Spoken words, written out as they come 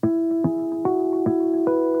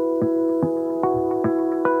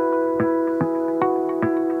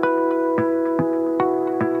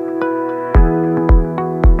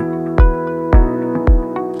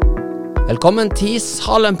Velkommen til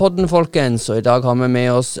Salem-podden, folkens, og i dag har vi med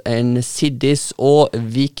oss en Siddis og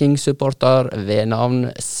vikingsupporter ved navn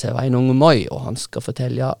Sveinung Moi, og han skal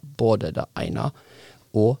fortelle både det ene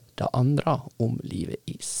og det andre om livet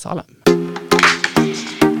i Salem.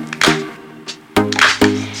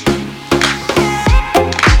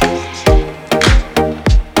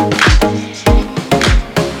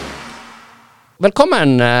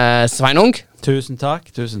 Velkommen, Sveinung. Tusen takk.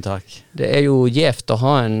 Det er jo gjevt å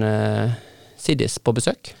ha en Siddis på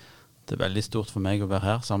besøk. Det er veldig stort for meg å være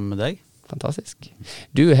her sammen med deg. Fantastisk.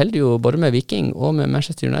 Du holder jo både med Viking og med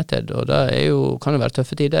Manchester United, og det er jo, kan jo være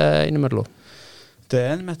tøffe tider innimellom. Det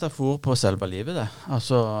er en metafor på selve livet, det.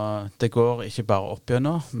 Altså, det går ikke bare opp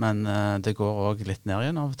igjennom, men det går også litt ned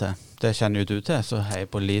igjen av og til. Det kjenner jo du til, så hei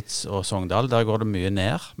på Leeds og Sogndal, der går det mye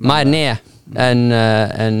ned. Mer ned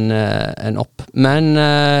enn opp.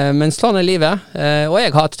 Men sånn er livet, og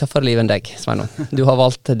jeg har et tøffere liv enn deg, Sveinung. Du har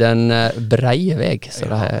valgt den breie veg, så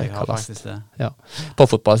det jeg har kalles. faktisk det. Ja, på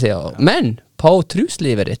fotballsiden. Ja. Men på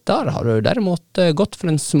truslivet ditt, der har du derimot gått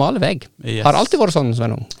for en smale veg. Yes. Har det alltid vært sånn,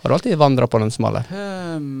 Sveinung? Har du alltid vandret på den smale?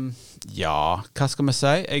 Ja, hva skal vi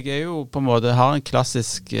si? Jeg er jo på en måte, har en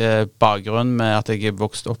klassisk bakgrunn med at jeg er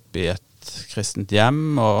vokst opp i et kristent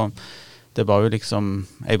hjem, og det var jo liksom,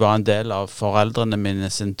 jeg var en del av foreldrene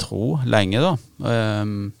mine sin tro lenge da.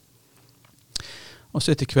 Og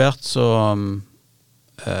så etter hvert så,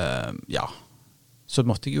 så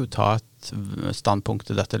måtte jeg jo ta et standpunkt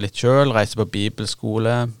til dette litt selv, reise på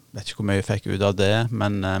bibelskole, vet ikke hvor mye jeg fikk ut av det,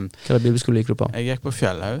 men Hva bibelskole gikk du på? Jeg gikk på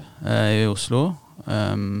Fjellhaug i Oslo,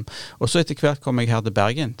 og så etter hvert kom jeg her til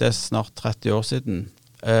Bergen, det er snart 30 år siden,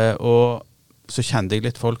 og så kjente jeg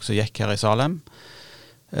litt folk som gikk her i Salem,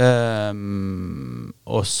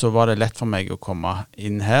 og så var det lett for meg å komme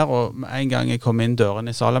inn her, og en gang jeg kom inn døren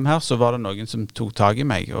i Salem her, så var det noen som tok tag i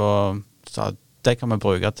meg og sa det kan vi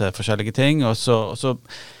bruke til forskjellige ting, og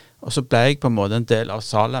så ble jeg på en måte en del av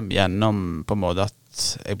Salem gjennom på en måte at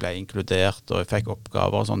jeg ble inkludert og jeg fikk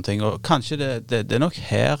oppgaver og sånne ting, og kanskje det er nok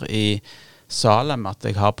her i Salem at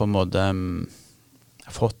jeg har på en måte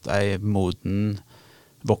fått en moden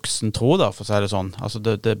voksen tro da, for å si det sånn. Altså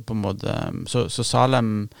det på en måte, så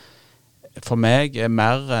Salem for meg er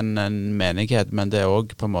mer enn en menighet, men det er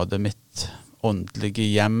også på en måte mitt åndelige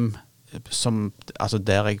hjem, som, altså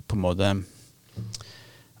der jeg på en måte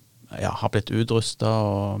har blitt utrustet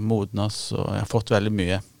og modnes, og jeg har fått veldig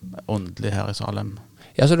mye åndelig her i Salem.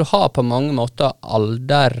 Ja, så du har på mange måter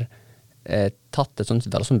aldri tatt et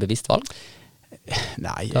sånt bevisst valg?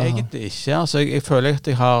 Nei, egentlig ikke. Altså, jeg føler at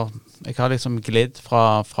jeg har liksom glidd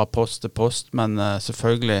fra post til post, men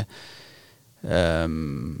selvfølgelig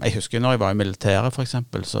jeg husker når jeg var i militæret for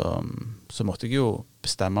eksempel, så måtte jeg jo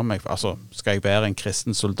bestemme meg, altså skal jeg være en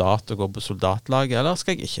kristen soldat og gå på soldatlaget, eller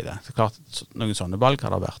skal jeg ikke det? Så klart, noen sånne valg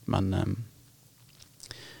har det vært, men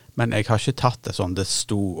jeg har ikke tatt det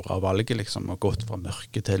store valget liksom, og gått fra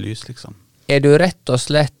mørke til lys liksom. Er du rett og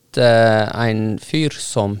slett en fyr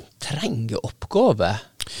som trenger oppgave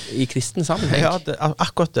i kristen sammenheng? Ja,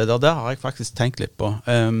 akkurat det der har jeg faktisk tenkt litt på.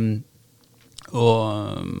 Og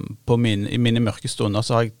i mine mørke stunder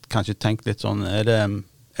så har jeg kanskje tenkt litt sånn, er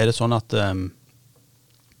det sånn at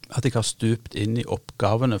jeg har stupt inn i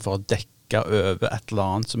oppgavene for å dekke over et eller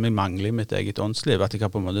annet som jeg mangler i mitt eget åndsliv, at jeg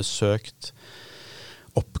har på en måte søkt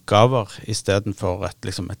oppgaver i stedet for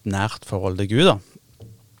et nært forhold til Gud da.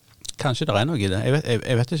 Kanskje det er noe i det,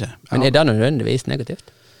 jeg vet ikke. Men er det nødvendigvis negativt?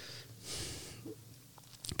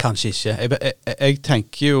 Kanskje ikke. Jeg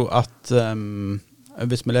tenker jo at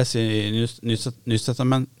hvis vi leser i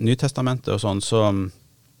Nytestamentet og sånn, så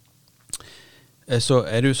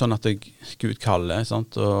er det jo sånn at Gud kaller,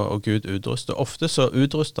 sant? Og Gud utruster. Ofte så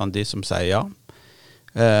utruster han de som sier ja.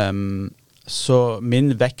 Så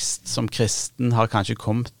min vekst som kristen har kanskje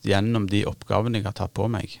kommet gjennom de oppgavene jeg har tatt på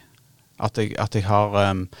meg. At jeg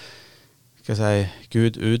har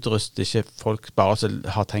Gud utruster ikke folk bare som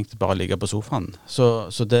har tenkt bare å ligge på sofaen. Så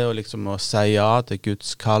det å liksom å si ja til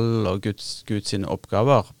Guds kall og Guds sine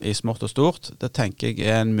oppgaver i smått og stort, det tenker jeg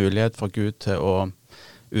er en mulighet for Gud til å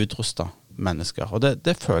utruste mennesker. Og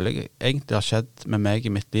det føler jeg egentlig har skjedd med meg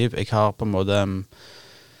i mitt liv. Jeg har på en måte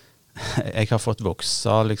jeg har fått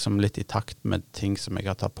vokse liksom litt i takt med ting som jeg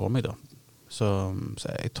har tatt på meg da. Så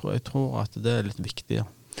jeg tror at det er litt viktig. Ja.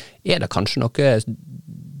 Er det kanskje noe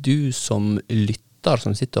du som lytter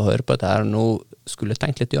som sitter og hører på dette her nå skulle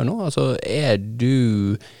tenkt litt gjøre nå? Altså, er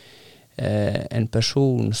du en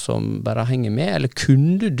person som bare henger med, eller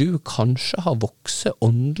kunne du kanskje ha vokset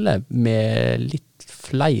åndelig med litt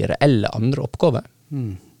flere eller andre oppgaver?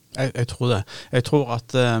 Jeg tror det. Jeg tror at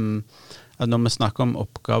når vi snakker om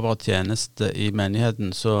oppgaver og tjeneste i menigheten,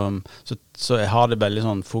 så har det veldig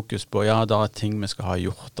sånn fokus på, ja, der ting vi skal ha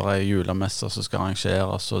gjort, der julemesser som skal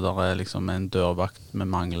arrangeres, og der liksom en dørvakt med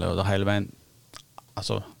mangler, og der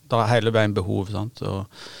hele veien behov, sant?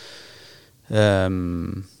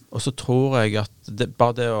 Og så tror jeg at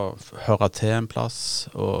bare det å høre til en plass,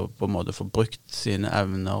 og på en måte få brukt sine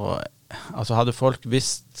evner, altså hadde folk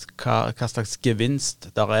visst hva slags gevinst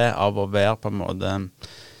der av å være på en måte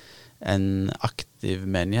en aktiv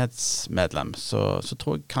menighetsmedlem, så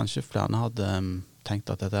tror jeg kanskje flere hadde tenkt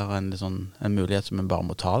at dette en mulighet som en bare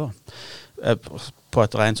må ta da. På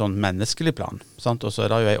et rent sånn menneskelig plan, sant? Og så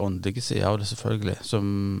det jo en åndelig side av det selvfølgelig, som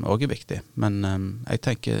også viktig. Men jeg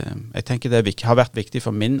tenker det har vært viktig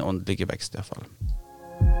for min åndelige vekst i hvert fall.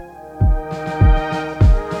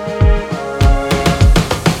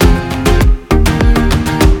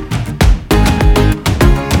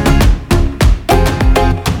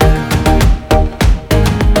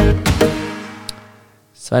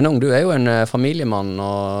 Sveinung, du jo en familiemann,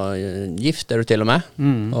 og gift du til og med,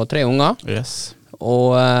 og 3 unger. Yes.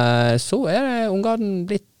 Og så ungene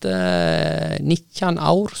blitt 19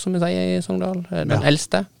 år, som vi sier i Sogndal. Den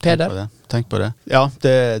eldste, Peder. Tenk på det. Ja,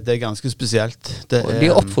 det ganske spesielt. Og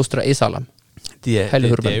de oppfostret i Salem. De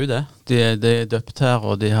jo det. De døpt her,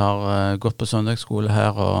 og de har gått på søndagsskole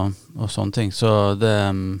her, og sånne ting. Så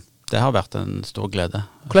det har vært en stor glede.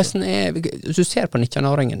 Hvordan hvis du ser på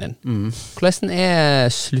 19-åringen din, hvordan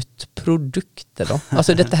sluttproduktet da?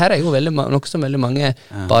 Altså dette her jo noe som veldig mange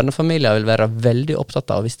barnefamilier vil være veldig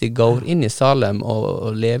opptatt av hvis de går inn i Salem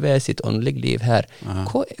og lever sitt åndelige liv her.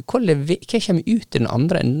 Hva kommer ut i den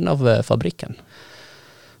andre enden av fabrikken?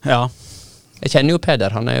 Ja. Jeg kjenner jo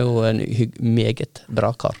Peder, han jo en meget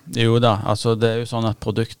bra kar. Jo da, altså det jo sånn at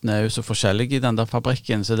produktene jo så forskjellige i den der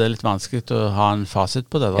fabrikken, så det litt vanskelig å ha en fasit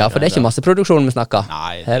på det. Ja, for det ikke masseproduksjon vi snakker.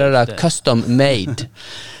 Nei, her det custom made.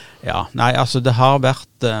 Ja, nei, altså det har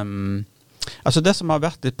vært altså det som har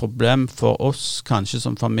vært et problem for oss kanskje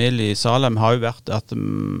som familie i Salem har jo vært at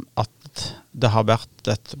det har vært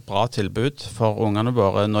et bra tilbud for ungene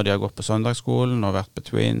våre når de har gått på søndagsskolen og vært på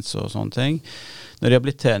tweens og sånne ting. Når de har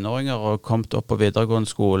blitt tenåringer og kommet opp på videregående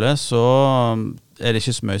skole, så det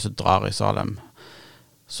ikke så mye som drar i Salem.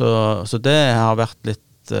 Så det har vært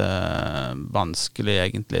litt vanskelig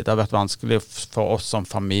egentlig. Det har vært vanskelig for oss som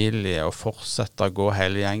familie å fortsette å gå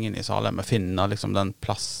hele gjengen i Salem og finne liksom den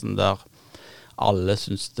plassen der alle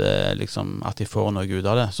synes det liksom at de får noe ut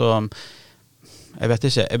av det. Så jeg vet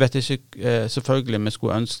ikke selvfølgelig vi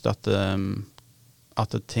skulle ønske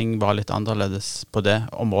at ting var litt annerledes på det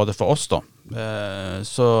området for oss da.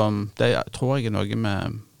 Så det tror jeg noe vi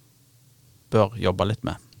bør jobbe litt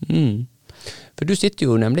med. For du sitter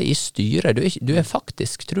jo nemlig i styret. Du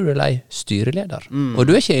faktisk, tror du eller ei, styreleder. Og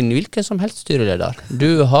du ikke en hvilken som helst styreleder.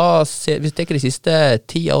 Du har, hvis det ikke de siste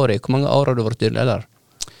 10 årene, hvor mange år har du vært styreleder?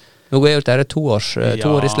 Nå går jeg ut der 2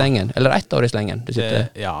 år i slengen, eller 1 år i slengen.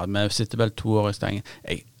 Ja, vi sitter vel 2 år i slengen.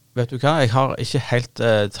 Vet du hva, jeg har ikke helt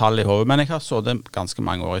tall i hodet, men jeg har sittet ganske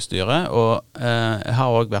mange år i styret, og jeg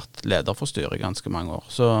har også vært leder for styret ganske mange år,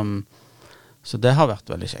 så det har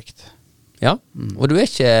vært veldig kjekt. Ja, og du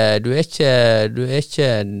ikke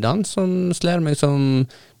den som slår meg som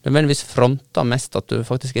nødvendigvis fronter mest at du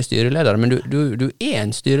faktisk styreleder, men du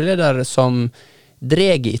en styreleder som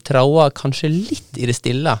dreg i tråder kanskje litt i det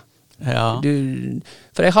stille. Ja.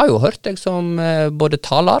 For jeg har jo hørt deg som både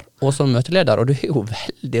taler og som møteleder, og du jo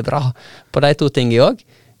veldig bra på de 2 tingene også,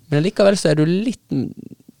 men likevel så du litt,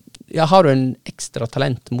 ja, har du en ekstra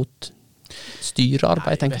talent mot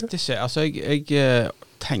styrearbeid, tenker du? Nei, jeg vet ikke, altså jeg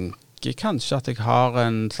tenker kanskje at jeg har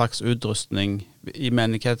en slags utrustning i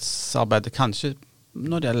menighetsarbeidet, kanskje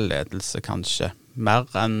når det gjelder ledelse, kanskje mer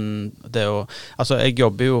enn det altså jeg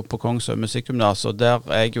jobber jo på Kongsø Musikkgymnas, og der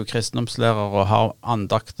jeg jo kristendomslærer og har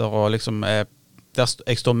andakter, og liksom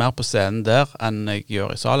jeg står mer på scenen der enn jeg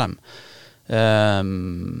gjør i Salem.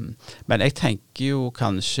 Men jeg tenker jo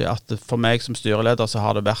kanskje at for meg som styreleder så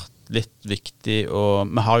har det vært litt viktig,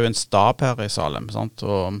 og vi har jo en stab her i Salem, sant?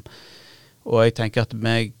 Og jeg tenker at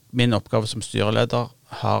min oppgave som styreleder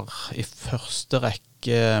har i første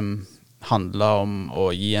rekke handler om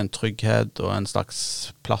å gi en trygghet og en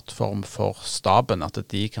slags plattform for staben, at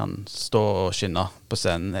de kan stå og skinne på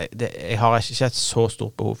scenen. Jeg har ikke et så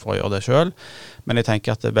stort behov for å gjøre det selv, men jeg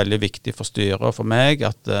tenker at det veldig viktig for styret og for meg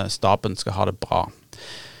at staben skal ha det bra.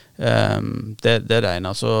 Det det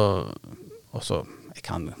ene. Også, jeg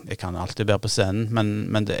kan alltid være på scenen,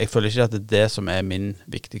 men jeg føler ikke at det det som min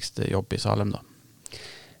viktigste jobb i Salem da.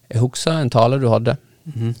 Jeg husker en tale du hadde.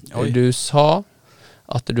 Du sa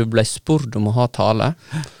at du ble spurt om å ha tale,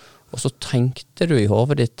 og så tenkte du i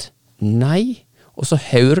hodet ditt nei, og så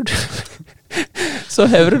hører du så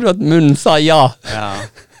hører du at munnen sa ja. Ja,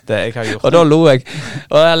 det jeg har gjort. Og da lo jeg.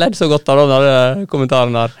 Og jeg ledde så godt av den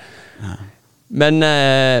kommentaren der. Ja. Men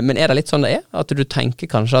er det litt sånn det er? At du tenker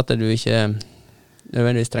kanskje at du ikke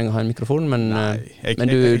nødvendigvis trenger å ha en mikrofon, men, Nei, men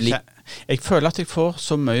du jeg føler at jeg får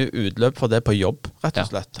så mye utløp for det på jobb, rett og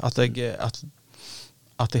slett. At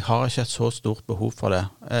jeg har ikke et så stort behov for det.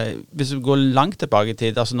 Hvis vi går langt tilbake i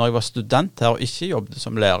tid, altså når jeg var student her og ikke jobbet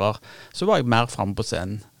som lærer, så var jeg mer fremme på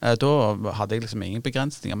scenen. Da hadde jeg liksom ingen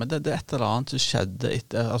begrensninger, men det er et eller annet som skjedde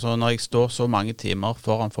altså når jeg står så mange timer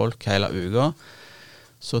foran folk hele uka,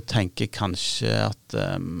 så tenker jeg kanskje at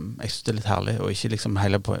jeg synes det er litt herlig, og ikke liksom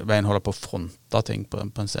hele veien holde på å fronte ting på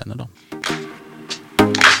en scene da.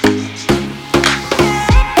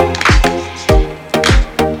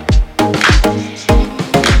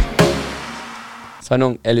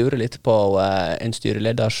 Sveinung, jeg lurer litt på en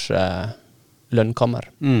styreleders lønnkammer.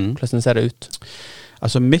 Hvordan ser det ut?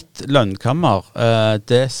 Altså mitt lønnkammer,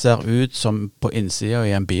 det ser ut som på innsida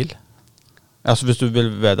i en bil. Altså hvis du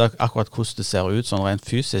vil vite akkurat hvordan det ser ut sånn rent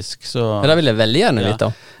fysisk, så... Ja, det vil jeg veldig gjerne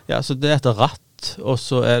vite. Ja, så det er et ratt, og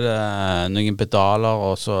så er det noen pedaler,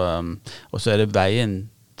 og så er det veien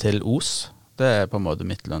til Os. Det er på en måte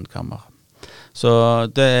mitt lønnkammer. Så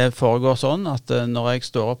det foregår sånn at når jeg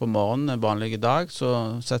står opp om morgenen en vanlig dag,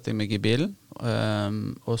 så setter jeg meg i bilen,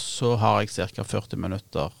 og så har jeg cirka 40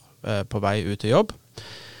 minutter på vei ut til jobb.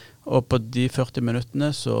 Og på de 40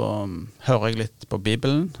 minuttene så hører jeg litt på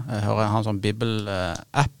Bibelen. Jeg har en sånn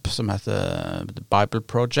Bibel-app som heter The Bible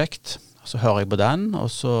Project. Så hører jeg på den,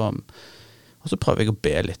 og så prøver jeg å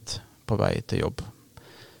be litt på vei til jobb.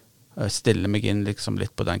 Jeg stiller meg inn liksom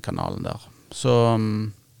litt på den kanalen der.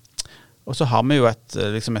 Og så har vi jo et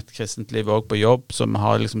kristent liv også på jobb, som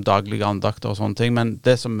har liksom daglige andakter og sånne ting, men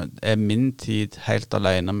det som er min tid helt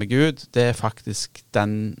alene med Gud, det er faktisk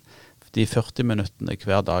de 40 minuttene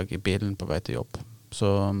hver dag i bilen på vei til jobb. Så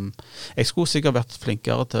jeg skulle sikkert vært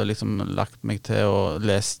flinkere til å liksom lagt meg til å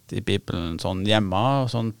lese i Bibelen sånn hjemme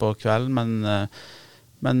og sånn på kvelden,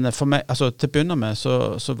 men for meg, altså til å begynne med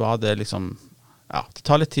så var det liksom, ja, det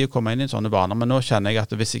tar litt tid å komme inn i sånne vaner, men nå kjenner jeg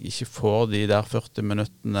at hvis jeg ikke får de der 40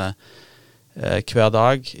 minuttene hver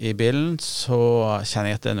dag i bilen, så kjenner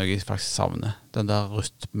jeg at det er noe jeg faktisk savner. Den der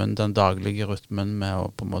rytmen, den daglige rytmen med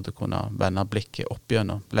å på en måte kunne vende blikket opp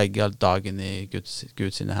igjen og legge dagen i Guds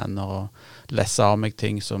sine hender og lese av meg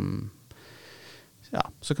ting som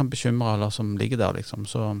kan bekymre eller som ligger der liksom.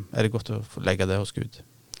 Så er det godt å få legge det hos Gud.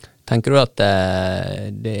 Tenker du at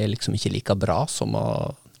det er liksom ikke like bra som å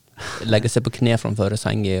legge seg på kne framfor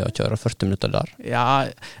sengen og kjøre 40 minutter der? Ja,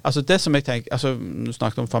 altså det som jeg tenker, altså du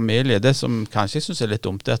snakket om familie, det som kanskje jeg synes er litt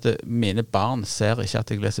dumt, det er at mine barn ser ikke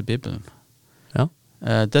at jeg leser Bibelen. Ja.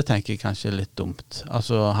 Det tenker jeg kanskje er litt dumt.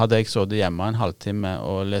 Altså hadde jeg sittet hjemme en halvtime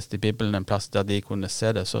og lest i Bibelen en plass der de kunne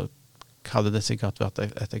se det, så hadde det sikkert vært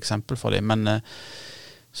et eksempel for dem. Men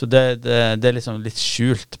så det er liksom litt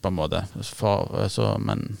skjult på en måte.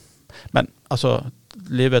 Men altså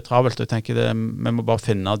livet er travelt, og jeg tenker vi må bare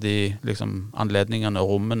finne de liksom, anledningene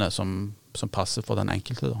og rommene som passer for den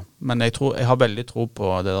enkelte. Da. Men jeg har veldig tro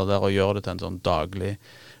på det der å gjøre det til en sånn daglig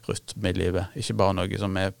rytme i livet. Ikke bare noe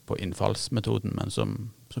som er på innfallsmetoden, men som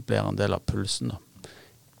blir en del av pulsen. Da.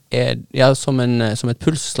 Som et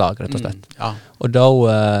pulsslag, rett og slett. Ja. Og da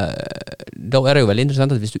er det jo veldig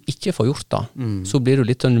interessant at hvis du ikke får gjort det, så blir du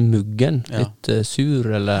litt sånn muggen, litt sur,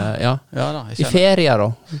 eller i ferier da.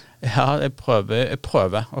 Ja, jeg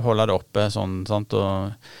prøver å holde det oppe sånn, sant,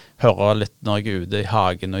 og høre litt når jeg er ute i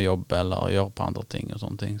hagen og jobber, eller gjør på andre ting og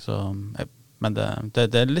sånne ting. Men det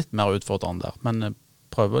er litt mer utfordrende der. Men jeg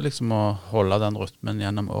prøver liksom å holde den rytmen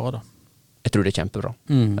gjennom året da. Jeg tror det er kjempebra.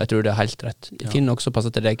 Jeg tror det er helt rett. Finn også passer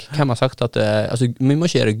til deg. Hvem har sagt at vi må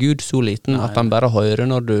ikke gjøre Gud så liten at han bare hører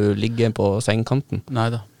når du ligger på sengekanten?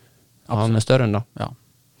 Neida. Han er større enn da. Ja.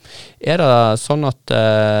 Er det sånn at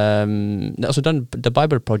altså The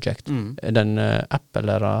Bible Project, er det en app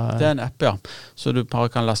eller? Det er en app, ja. Så du bare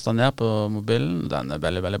kan laste ned på mobilen. Den er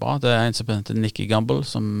veldig, veldig bra. Det er en som heter Nicky Gamble,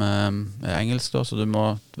 som er engelsk da, så du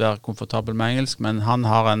må være komfortabel med engelsk, men han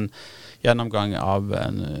har en gjennomgang av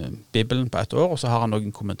Bibelen på et år, og så har han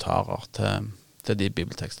noen kommentarer til de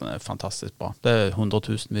bibeltekstene. Det er fantastisk bra. Det er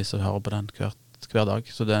 100,000 som hører på den hver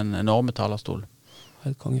dag, så det er en enorm talerstol.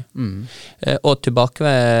 Helt konge. Og tilbake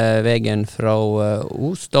ved veien fra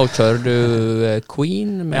Os, da kjører du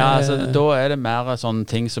Queen? Ja, altså, da er det mer sånne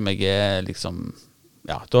ting som jeg er liksom...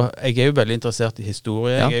 Ja, jeg er jo veldig interessert i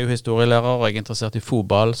historie. Jeg er jo historielærer, og jeg er interessert i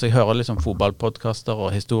fotball, så jeg hører liksom fotballpodcaster og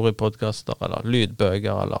historiepodcaster, eller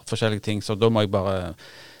lydbøker, eller forskjellige ting, så da må jeg bare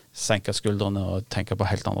senke skuldrene og tenke på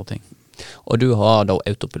helt andre ting. Og du har da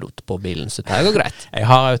autopilot på bilen, så det går greit. Jeg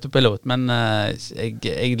har autopilot, men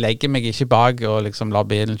jeg legger meg ikke bak og liksom lar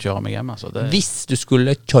bilen kjøre meg hjem. Altså. Hvis du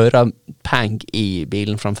skulle kjøre pang i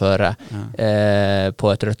bilen framfor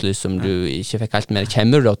på et rødt lys som du ikke fikk helt med deg,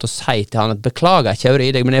 kommer du da til å si til han at beklager, jeg kjører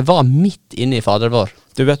i deg, men jeg var midt inne i Fader vår?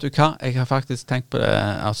 Du vet du hva, jeg har faktisk tenkt på det,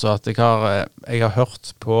 altså at jeg har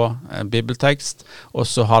hørt på en bibeltekst, og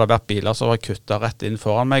så har det vært biler som har kuttet rett inn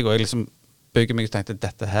foran meg, og jeg liksom bygger meg og tenkte,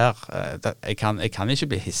 dette her, jeg kan ikke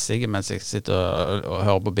bli hissig mens jeg sitter og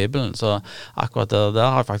hører på Bibelen, så akkurat det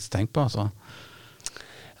der har jeg faktisk tenkt på. Altså.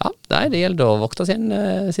 Ja, det gjelder å vokte sin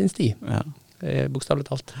sti, bokstavlig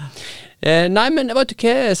talt. Nei, men vet du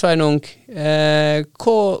hva, Sveinung,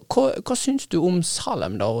 hva synes du om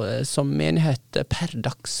Salem da, som menighet per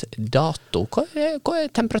dags dato? Hva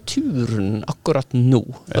temperaturen akkurat nå,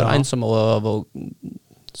 for en som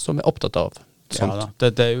er opptatt av? Ja da,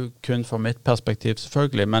 det jo kun fra mitt perspektiv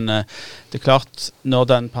selvfølgelig, men det klart, når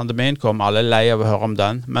den pandemien kom, alle lei av å høre om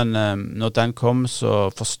den, men når den kom så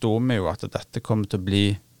forstod vi jo at dette kom til å bli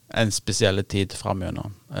en spesiell tid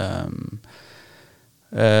fremgjennom.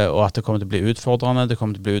 Og at det kommer til å bli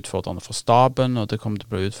utfordrende for staben, og det kommer til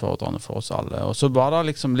å bli utfordrende for oss alle. Og så var det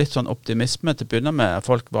liksom litt sånn optimisme til å begynne med.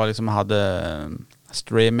 Folk var liksom, hadde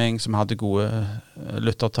streaming som hadde gode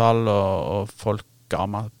lyttertall, og folk ga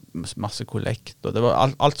masse kollekt, og det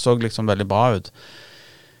var alt så liksom veldig bra ut.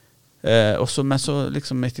 Men så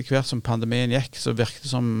liksom etter hvert som pandemien gikk, så virker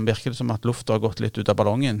det som at lufta har gått litt ut av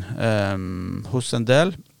ballongen hos en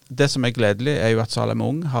del. Det som er gledelig er jo at Salem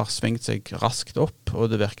Ung har svingt seg raskt opp,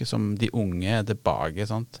 og det virker som de unge er tilbake,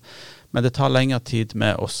 sant? Men det tar lengre tid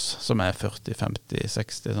med oss som er 40, 50,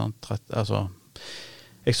 60, sant? 30, altså.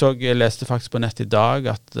 Jeg leste faktisk på nett i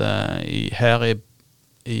dag at her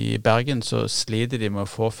i Bergen så sliter de med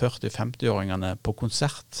å få 40-50-åringene på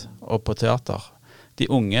konsert og på teater. De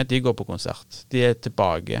unge, de går på konsert. De er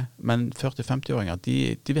tilbake. Men 40-50-åringer,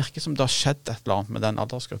 de virker som det har skjedd et eller annet med den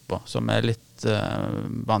aldersgruppa, som er litt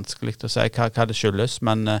vanskelig å si hva det skyldes.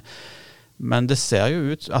 Men det ser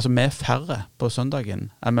jo ut, altså vi er færre på søndagen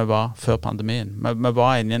enn vi var før pandemien. Vi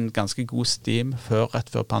var inne i en ganske god steam rett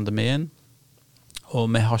før pandemien,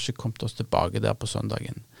 og vi har ikke kommet oss tilbake der på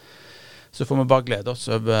søndagen. Så får vi bare glede oss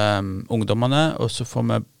over ungdommene, og så får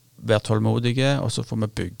vi være tålmodige, og så får vi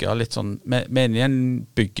bygge litt sånn, vi er inne i en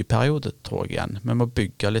byggeperiode, tror jeg igjen. Vi må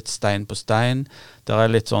bygge litt stein på stein. Der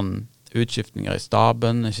er litt sånn utskiftninger i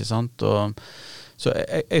staben, ikke sant? Så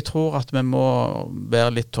jeg tror at vi må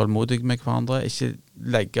være litt tålmodige med hverandre, ikke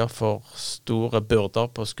legge for store byrder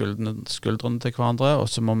på skuldrene til hverandre, og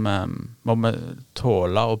så må vi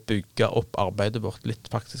tåle å bygge opp arbeidet vårt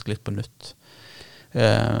faktisk litt på nytt.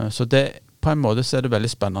 Så på en måte så er det veldig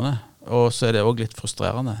spennende, og så er det også litt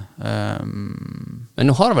frustrerende. Men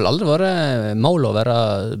nå har det vel aldri vært mål å være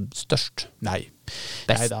størst? Nei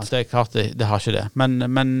da, det er klart det har ikke det.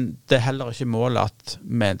 Men det er heller ikke målet at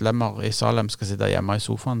medlemmer i Salem skal sitte hjemme i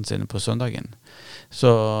sofaen sine på søndagen. Så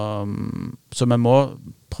vi må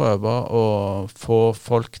prøve å få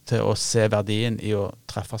folk til å se verdien i å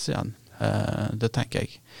treffes igjen. Det tenker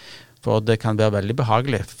jeg. For det kan være veldig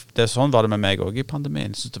behagelig. Sånn var det med meg også i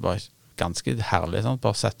pandemien. Jeg synes det var ganske herlig. Sant?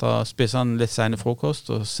 Bare spise en litt sene frokost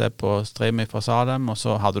og se på stream fra Salem, og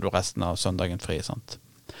så hadde du resten av søndagen fri. Sant?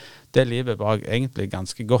 Det livet var egentlig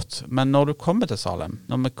ganske godt. Men når du kommer til Salem,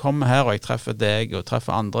 når vi kommer her og jeg treffer deg og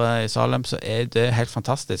treffer andre i Salem, så er det helt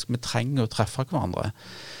fantastisk. Vi trenger å treffe hverandre.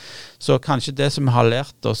 Så kanskje det som vi har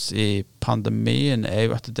lært oss i pandemien er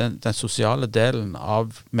jo at den sosiale delen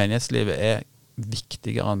av menighetslivet er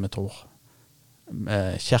viktigere enn vi tror.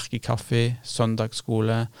 Kirkekaffe,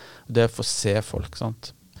 søndagsskole, det å få se folk,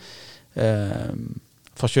 sant?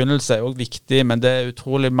 Forkynnelse er også viktig, men det er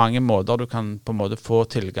utrolig mange måter du kan på en måte få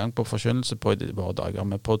tilgang på forkynnelse på i våre dager,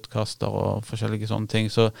 med podcaster og forskjellige sånne ting.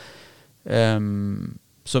 Så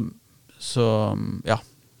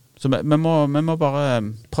vi må bare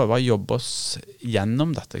prøve å jobbe oss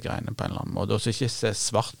gjennom dette greiene på en eller annen måte, og så ikke se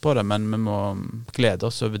svart på det, men vi må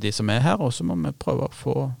glede oss over de som er her, og så må vi prøve å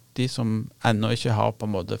få de som ennå ikke har på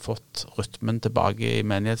en måte fått rytmen tilbake i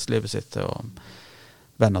menighetslivet sitt til å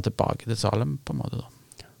vende tilbake til Salem på en måte da.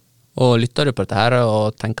 Og lytter du på dette her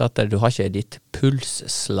og tenker at du har ikke ditt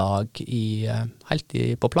pulsslag helt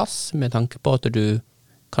på plass, med tanke på at du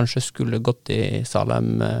kanskje skulle gått i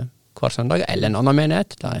Salem hver søndag, eller en annen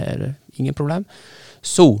menighet, det er ingen problem,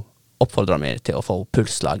 så oppfordrer vi til å få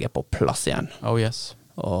pulsslaget på plass igjen. Oh yes.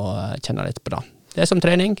 Og kjenne litt på det. Det er som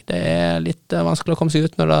trening, det er litt vanskelig å komme seg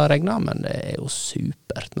ut når det regner, men det er jo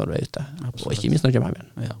supert når du er ute. Absolutt. Og ikke minst når du kommer hjem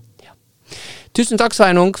igjen. Ja. Tusen takk,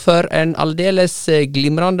 Sveinung, for en aldeles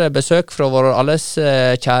glimrende besøk fra vår alles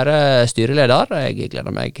kjære styreleder. Jeg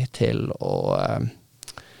gleder meg til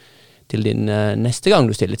til din neste gang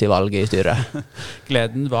du stiller til valg i styret.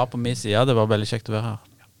 Gleden var på min side. Det var veldig kjekt å være her.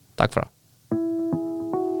 Takk for det.